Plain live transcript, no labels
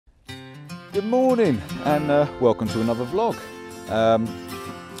Good morning and welcome to another vlog.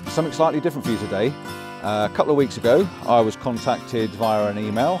 Something slightly different for you today. A couple of weeks ago I was contacted via an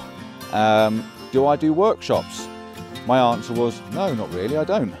email. Do I do workshops? My answer was no, not really, I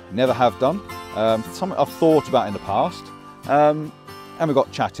don't. Never have done. Something I've thought about in the past. And we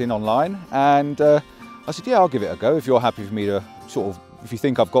got chatting online and I said, yeah, I'll give it a go. If you're happy for me to if you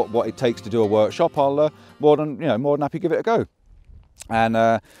think I've got what it takes to do a workshop, I'll more than happy to give it a go. And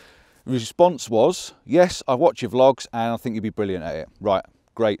the response was, yes, I watch your vlogs and I think you'd be brilliant at it. Right,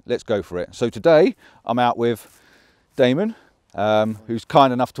 great, let's go for it. So today I'm out with Damon, who's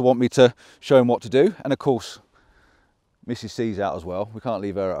kind enough to want me to show him what to do. And of course, Mrs. C's out as well. We can't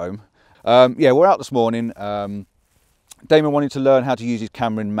leave her at home. Yeah, we're out this morning. Damon wanted to learn how to use his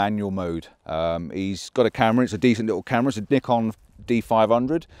camera in manual mode. He's got a camera, it's a decent little camera. It's a Nikon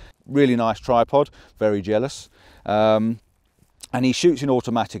D500, really nice tripod, very jealous. And he shoots in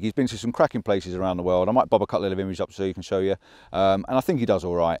automatic. He's been to some cracking places around the world. I might bob a couple of images up so you can show you. And I think he does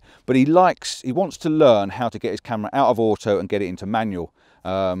all right. But he wants to learn how to get his camera out of auto and get it into manual.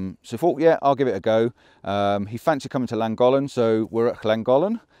 So I thought, yeah, I'll give it a go. He fancied coming to Llangolen, so we're at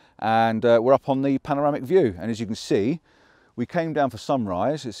Llangolen and we're up on the panoramic view. And as you can see, we came down for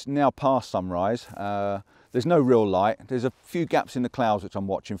sunrise. It's now past sunrise. There's no real light. There's a few gaps in the clouds which I'm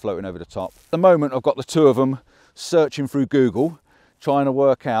watching floating over the top. At the moment, I've got the two of them searching through Google, trying to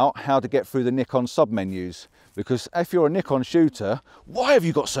work out how to get through the Nikon submenus. Because if you're a Nikon shooter, why have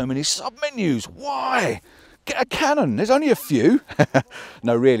you got so many submenus? Why? Get a Canon, there's only a few.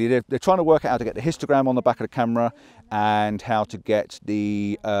 No, really, they're trying to work out how to get the histogram on the back of the camera and how to get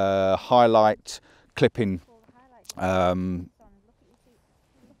the highlight clipping,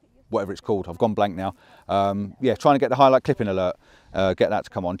 whatever it's called, I've gone blank now. Yeah, trying to get the highlight clipping alert, get that to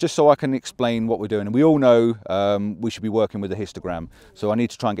come on, just so I can explain what we're doing. And we all know we should be working with a histogram, so I need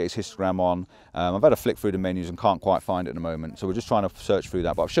to try and get his histogram on. I've had a flick through the menus and can't quite find it at the moment, so we're just trying to search through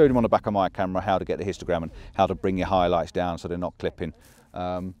that. But I've showed him on the back of my camera how to get the histogram and how to bring your highlights down so they're not clipping.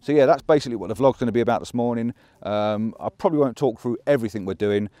 So yeah, that's basically what the vlog's going to be about this morning. I probably won't talk through everything we're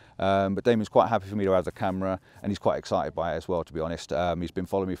doing, but Damon's quite happy for me to have the camera and he's quite excited by it as well, to be honest. He's been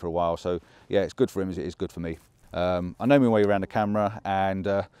following me for a while, so yeah, it's good for him as it is good for me. I know my way around the camera and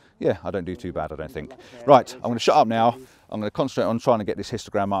yeah, I don't do too bad, I don't think. Right, I'm going to shut up now. I'm going to concentrate on trying to get this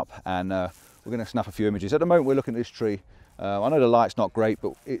histogram up and we're going to snap a few images. At the moment we're looking at this tree. I know the light's not great,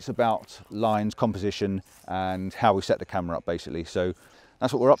 but it's about lines, composition and how we set the camera up basically. So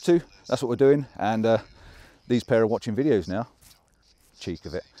that's what we're up to, that's what we're doing, and these pair are watching videos now. Cheek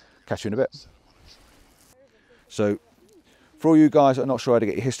of it. Catch you in a bit. So, for all you guys that are not sure how to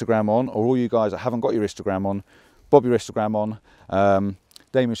get your histogram on, or all you guys that haven't got your histogram on, bob your histogram on.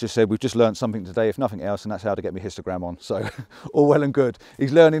 Damon's just said we've just learned something today, if nothing else, and that's how to get my histogram on. So, all well and good.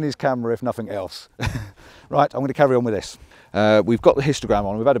 He's learning his camera, if nothing else. Right, I'm going to carry on with this. We've got the histogram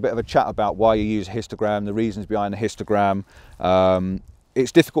on. We've had a bit of a chat about why you use a histogram, the reasons behind the histogram.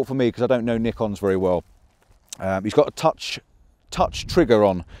 It's difficult for me because I don't know Nikons very well. He's got a touch trigger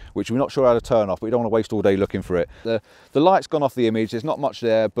on, which we're not sure how to turn off, but we don't want to waste all day looking for it. The light's gone off the image, there's not much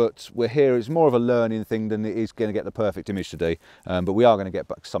there, but we're here, it's more of a learning thing than it is going to get the perfect image today. But we are going to get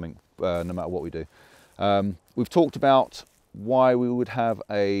back something no matter what we do. We've talked about why we would have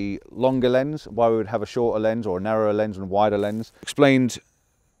a longer lens, why we would have a shorter lens or a narrower lens and a wider lens. Explained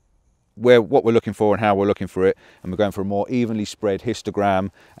what we're looking for and how we're looking for it, and we're going for a more evenly spread histogram,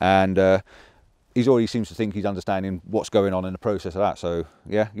 and he already seems to think he's understanding what's going on in the process of that. So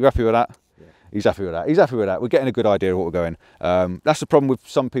yeah, you happy with that? Yeah. He's happy with that. He's happy with that. We're getting a good idea of what we're going. That's the problem with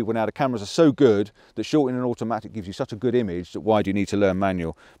some people now. The cameras are so good that shooting in automatic gives you such a good image that why do you need to learn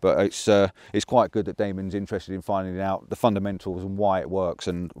manual? But it's quite good that Damon's interested in finding out the fundamentals and why it works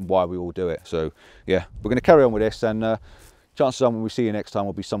and why we all do it. So yeah, we're going to carry on with this, and chances are when we see you next time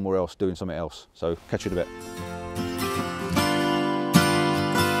we'll be somewhere else doing something else. So catch you in a bit.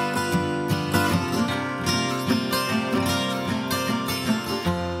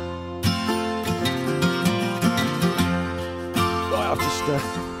 Right, I've just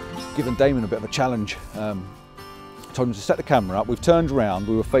given Damon a bit of a challenge. Told him to set the camera up. We've turned around,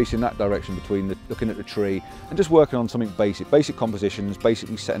 we were facing that direction between looking at the tree and just working on something basic compositions,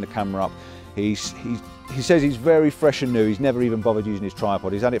 basically setting the camera up. He says he's very fresh and new. He's never even bothered using his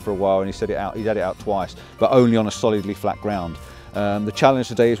tripod. He's had it for a while and he's had it out twice, but only on a solidly flat ground. The challenge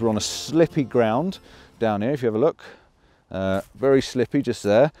today is we're on a slippy ground down here, if you have a look. Very slippy just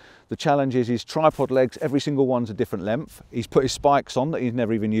there. The challenge is his tripod legs, every single one's a different length. He's put his spikes on that he's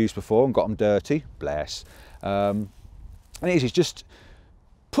never even used before and got them dirty, bless. And it's just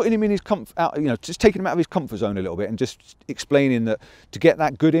putting him in his comfort, just taking him out of his comfort zone a little bit and just explaining that to get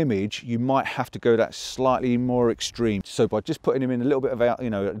that good image, you might have to go that slightly more extreme. So by just putting him in a little bit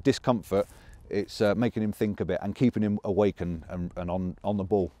of discomfort, it's making him think a bit and keeping him awake and on the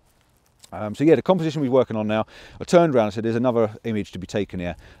ball. So yeah, the composition we're working on now, I turned around and said there's another image to be taken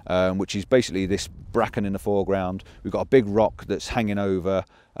here, which is basically this bracken in the foreground. We've got a big rock that's hanging over,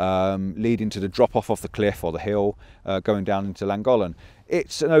 leading to the drop off the cliff or the hill, going down into Llangolen.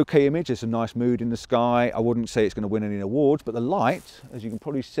 It's an okay image, there's a nice mood in the sky. I wouldn't say it's going to win any awards, but the light, as you can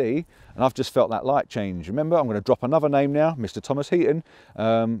probably see, and I've just felt that light change. Remember, I'm going to drop another name now, Mr. Thomas Heaton.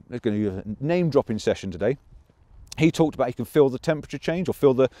 There's going to be a name dropping session today. He talked about he can feel the temperature change or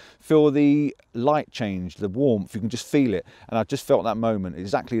feel the light change, the warmth, you can just feel it. And I just felt that moment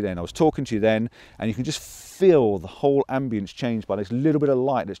exactly then. I was talking to you then, and you can just feel the whole ambience change by this little bit of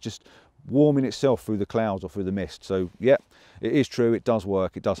light that's just warming itself through the clouds or through the mist. So yeah, it is true, it does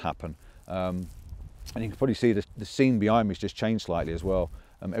work, it does happen. And you can probably see the scene behind me has just changed slightly as well.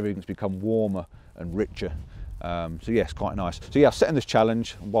 Everything's become warmer and richer. So yeah, it's quite nice. So yeah, I'm setting this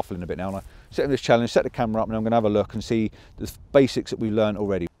challenge, I'm waffling a bit now, and I'm setting this challenge, set the camera up, and I'm going to have a look and see the basics that we've learned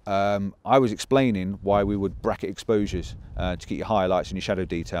already. I was explaining why we would bracket exposures to get your highlights and your shadow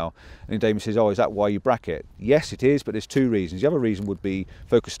detail, and Damon says, oh, is that why you bracket? Yes, it is, but there's two reasons. The other reason would be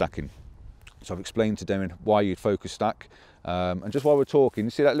focus stacking. So I've explained to Damon why you'd focus stack, and just while we're talking,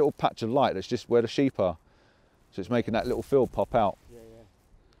 you see that little patch of light that's just where the sheep are, so it's making that little field pop out. Yeah, yeah.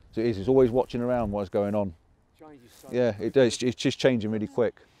 So it's always watching around what's going on. Yeah, it does. It's just changing really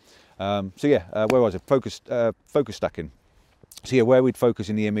quick. So yeah, where was it? Focus stacking. So yeah, where we'd focus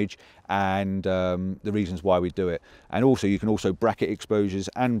in the image and the reasons why we do it. And also you can also bracket exposures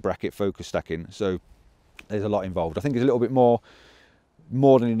and bracket focus stacking. So there's a lot involved. I think it's a little bit more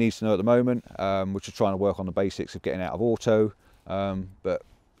than he needs to know at the moment. We're just trying to work on the basics of getting out of auto, but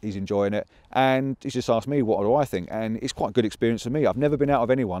he's enjoying it, and he's just asked me what do I think, and it's quite a good experience for me. I've never been out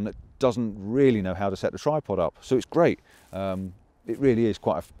of anyone that doesn't really know how to set the tripod up, so it's great. It really is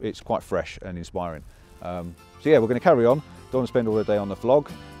it's quite fresh and inspiring. So yeah, we're going to carry on. Don't want to spend all the day on the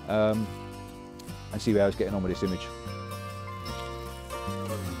vlog, and see how he's getting on with this image.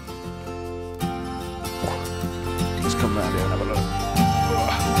 Let's come round here and have a look.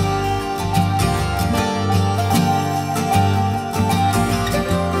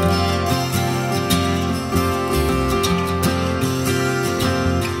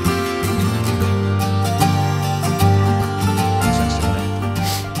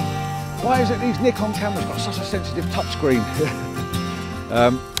 Why is it these Nikon cameras got such a sensitive touchscreen?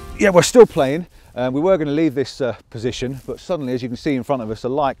 Yeah, we're still playing. We were going to leave this position, but suddenly, as you can see in front of us, the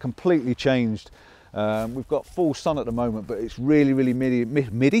light completely changed. We've got full sun at the moment, but it's really, really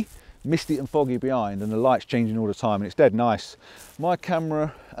misty and foggy behind, and the light's changing all the time, and it's dead nice. My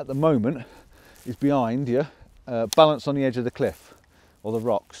camera at the moment is behind you, balanced on the edge of the cliff or the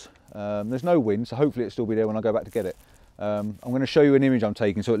rocks. There's no wind, so hopefully it'll still be there when I go back to get it. I'm going to show you an image I'm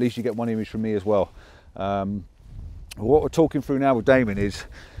taking, so at least you get one image from me as well. What we're talking through now with Damon is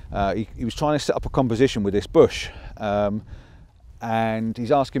he was trying to set up a composition with this bush, and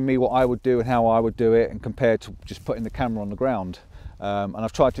he's asking me what I would do and how I would do it, and compared to just putting the camera on the ground. And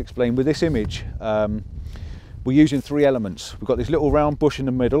I've tried to explain with this image, we're using three elements. We've got this little round bush in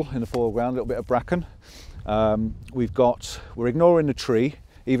the middle, in the foreground, a little bit of bracken. We're ignoring the tree,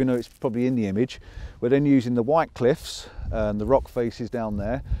 even though it's probably in the image. We're then using the white cliffs and the rock faces down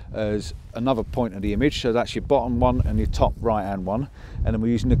there as another point of the image. So that's your bottom one and your top right hand one. And then we're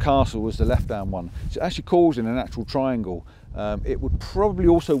using the castle as the left hand one. So it actually causing an actual triangle. It would probably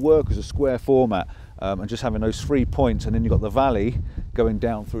also work as a square format, and just having those 3 points, and then you've got the valley going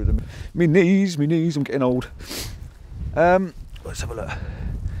down through them. Me knees, I'm getting old. Let's have a look.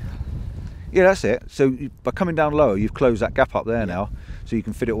 Yeah, that's it. So by coming down lower, you've closed that gap up there now, so you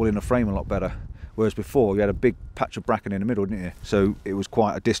can fit it all in the frame a lot better. Whereas before, you had a big patch of bracken in the middle, didn't you? So it was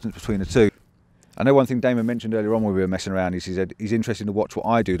quite a distance between the two. I know one thing Damon mentioned earlier on when we were messing around, he said he's interested to watch what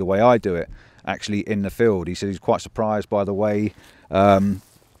I do, the way I do it, actually in the field. He said he's quite surprised by the way, I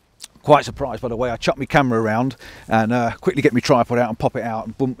chuck my camera around and quickly get my tripod out and pop it out,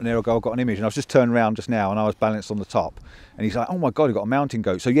 and boom, and there I go, I've got an image. And I was just turned around just now and I was balanced on the top. And he's like, oh my God, you've got a mountain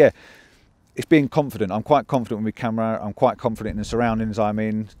goat. So yeah, it's being confident. I'm quite confident with my camera. I'm quite confident in the surroundings I'm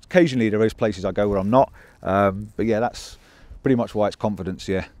in. Occasionally there is places I go where I'm not. But yeah, that's pretty much why it's confidence,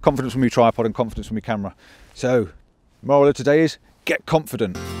 yeah. Confidence from my tripod and confidence from my camera. So, moral of today is, get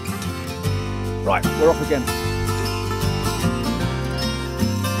confident. Right, we're off again.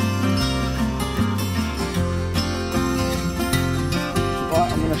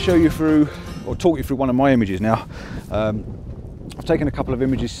 Right, I'm going to show you through, or talk you through one of my images now. I've taken a couple of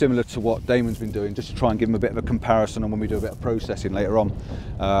images similar to what Damon's been doing, just to try and give him a bit of a comparison on when we do a bit of processing later on.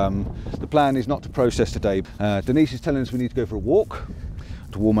 The plan is not to process today. Denise is telling us we need to go for a walk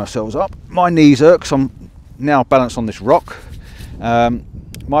to warm ourselves up. My knees hurt because I'm now balanced on this rock.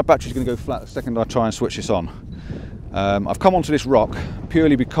 My battery's going to go flat the second I try and switch this on. I've come onto this rock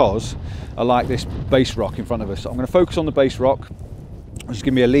purely because I like this base rock in front of us. So I'm going to focus on the base rock, which is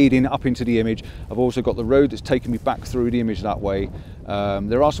giving me a lead in up into the image. I've also got the road that's taking me back through the image that way.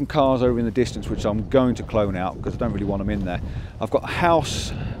 There are some cars over in the distance which I'm going to clone out because I don't really want them in there. I've got a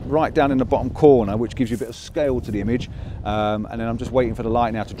house right down in the bottom corner which gives you a bit of scale to the image, and then I'm just waiting for the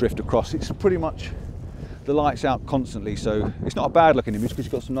light now to drift across. It's pretty much, the light's out constantly, so it's not a bad looking image because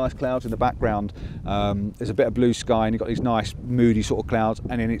you've got some nice clouds in the background. There's a bit of blue sky and you've got these nice moody sort of clouds,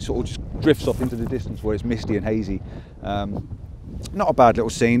 and then it sort of just drifts off into the distance where it's misty and hazy. Not a bad little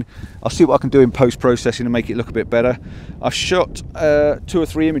scene. I'll see what I can do in post-processing and make it look a bit better. I've shot 2 or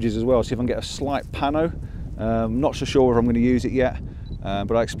 3 images as well, see if I can get a slight pano. Not so sure if I'm going to use it yet,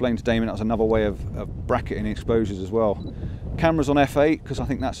 but I explained to Damon that's another way of bracketing exposures as well. Camera's on f8 because I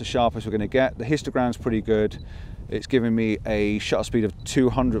think that's the sharpest we're going to get. The histogram's pretty good. It's giving me a shutter speed of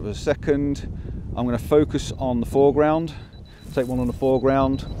 200th of a second. I'm going to focus on the foreground, take one on the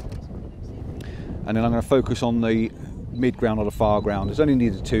foreground, and then I'm going to focus on the mid-ground or the far ground. There's only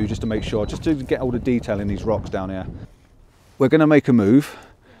needed 2 just to make sure, just to get all the detail in these rocks down here. We're going to make a move.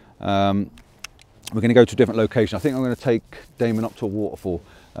 We're going to go to a different location. I think I'm going to take Damon up to a waterfall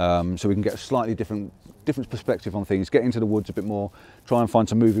so we can get a slightly different perspective on things, get into the woods a bit more, try and find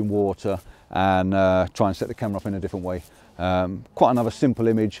some moving water, and try and set the camera up in a different way. Quite another simple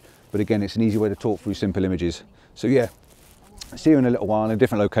image, but again, it's an easy way to talk through simple images. So yeah, see you in a little while in a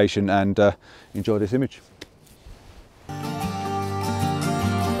different location, and enjoy this image.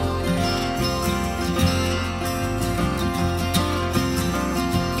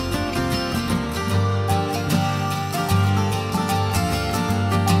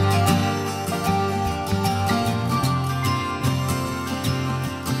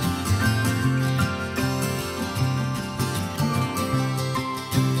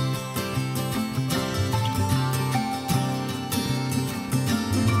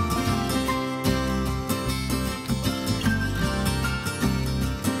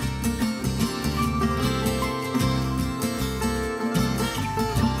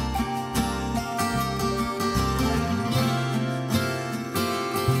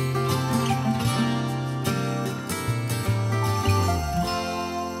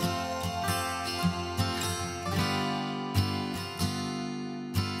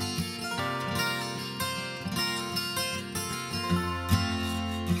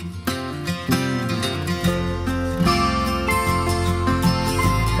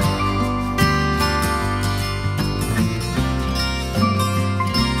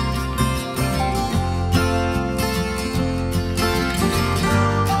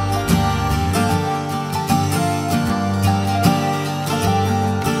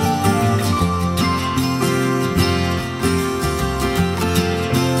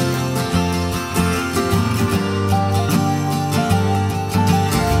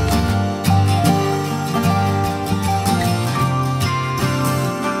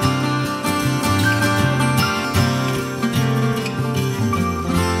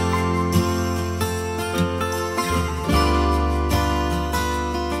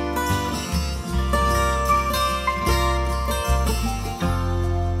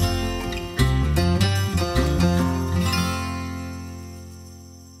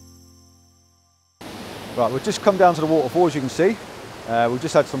 Right, we've just come down to the waterfall, as you can see. We've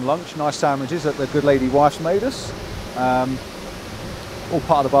just had some lunch, nice sandwiches that the good lady wife's made us. All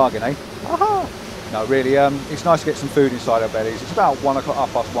part of the bargain, eh? Aha! No, really, it's nice to get some food inside our bellies. It's about 1 o'clock,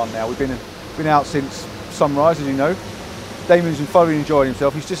 1:30 now. We've been out since sunrise, as you know. Damon's been thoroughly enjoying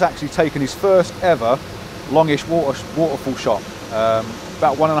himself. He's just actually taken his first ever longish waterfall shot,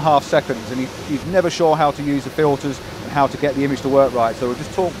 about 1.5 seconds, and he's never sure how to use the filters and how to get the image to work right. So we'll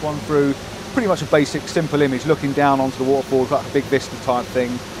just talk one through pretty much a basic, simple image, looking down onto the waterfall, like a big vista type thing.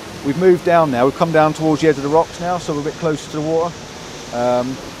 We've moved down now. We've come down towards the edge of the rocks now, so we're a bit closer to the water.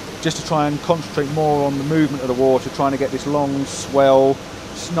 Just to try and concentrate more on the movement of the water, trying to get this long swell,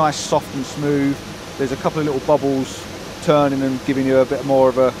 nice, soft and smooth. There's a couple of little bubbles turning and giving you a bit more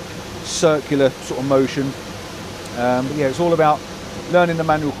of a circular sort of motion. But yeah, it's all about learning the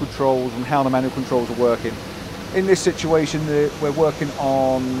manual controls and how the manual controls are working. In this situation, we're working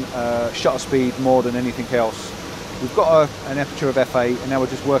on shutter speed more than anything else. We've got an aperture of f8, and now we're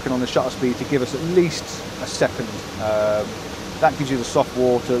just working on the shutter speed to give us at least a second. that gives you the soft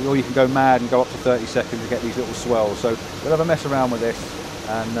water, or you can go mad and go up to 30 seconds to get these little swells. So we'll have a mess around with this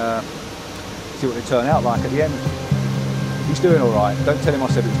and see what they turn out like at the end. He's doing all right. Don't tell him I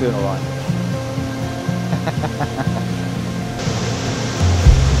said he's doing all right.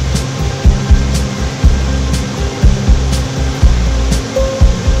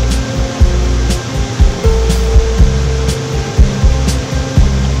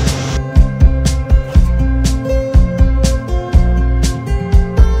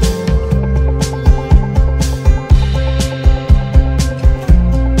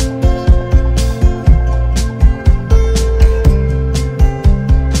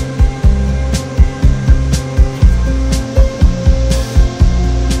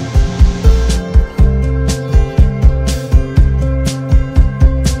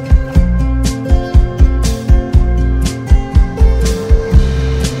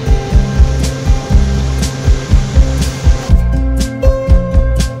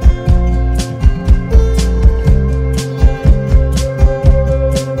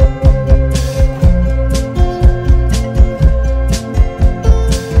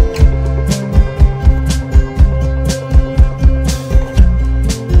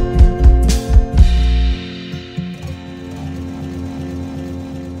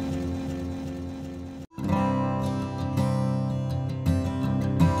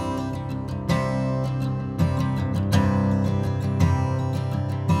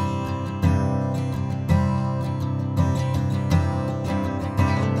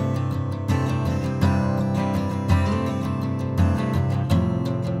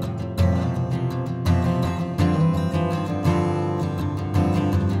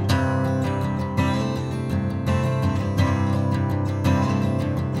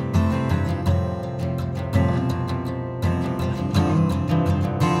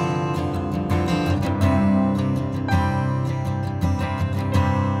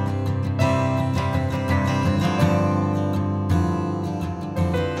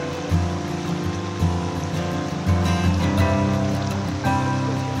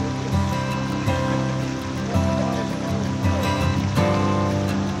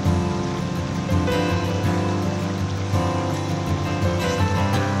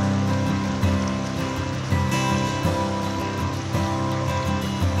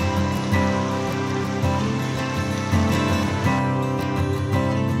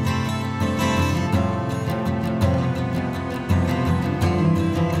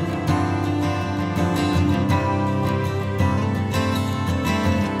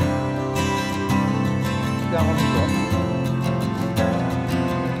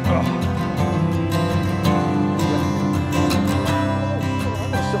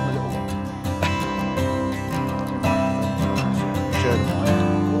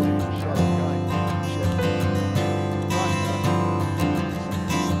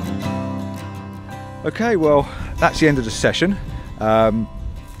 Okay, well, that's the end of the session.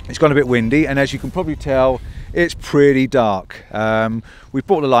 It's gone a bit windy, and as you can probably tell, it's pretty dark. We've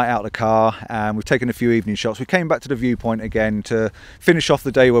brought the light out of the car and we've taken a few evening shots. We came back to the viewpoint again to finish off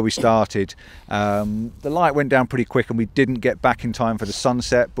the day where we started. The light went down pretty quick and we didn't get back in time for the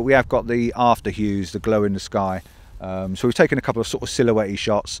sunset, but we have got the after hues, the glow in the sky. So we've taken a couple of sort of silhouette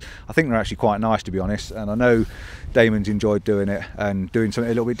shots. I think they're actually quite nice, to be honest, and I know Damon's enjoyed doing it and doing something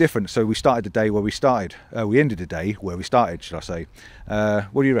a little bit different. So we started the day where we started. We ended the day where we started, should I say.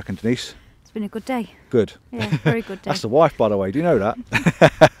 What do you reckon, Denise? It's been a good day. Good. Yeah, very good day. That's the wife, by the way. Do you know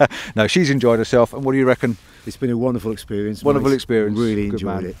that? No, she's enjoyed herself. And what do you reckon? It's been a wonderful experience. Wonderful experience. Really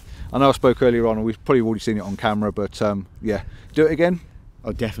enjoyed it. I know I spoke earlier on, and we've probably already seen it on camera, but yeah, do it again.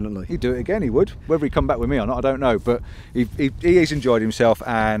 Oh, definitely. He'd do it again, he would. Whether he'd come back with me or not, I don't know. But he's enjoyed himself,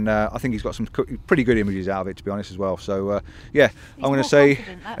 and I think he's got some pretty good images out of it, to be honest, as well. So yeah, I'm going to say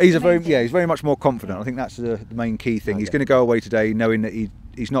he's very much more confident. I think that's the main key thing. He's going to go away today knowing that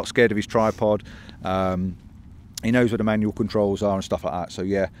he's not scared of his tripod. He knows where the manual controls are and stuff like that. So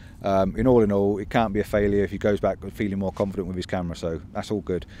yeah, in all, it can't be a failure if he goes back feeling more confident with his camera. So that's all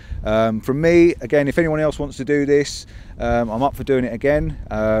good. From me, again, if anyone else wants to do this, I'm up for doing it again.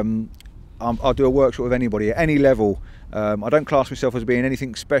 I'll do a workshop with anybody at any level. I don't class myself as being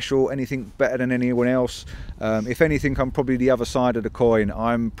anything special, anything better than anyone else. If anything, I'm probably the other side of the coin.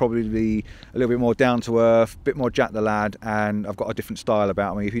 I'm probably a little bit more down to earth, a bit more Jack the Lad, and I've got a different style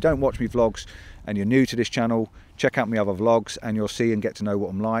about me. If you don't watch me vlogs and you're new to this channel, check out my other vlogs and you'll see and get to know what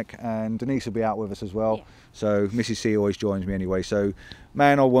I'm like. And Denise will be out with us as well. Yeah. So Mrs. C always joins me anyway. So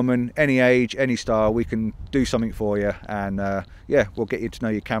man or woman, any age, any style, we can do something for you. And yeah, we'll get you to know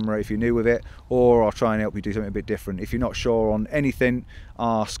your camera if you're new with it, or I'll try and help you do something a bit different. If you're not sure on anything,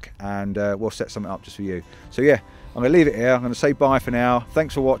 ask, and we'll set something up just for you. So yeah, I'm going to leave it here. I'm going to say bye for now.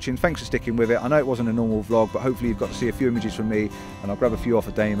 Thanks for watching. Thanks for sticking with it. I know it wasn't a normal vlog, but hopefully you've got to see a few images from me, and I'll grab a few off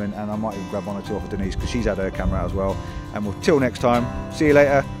of Damon, and I might even grab one or two off of Denise because she's had her camera out as well. And we'll till next time. See you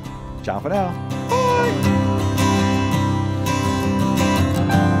later. Ciao for now. Bye.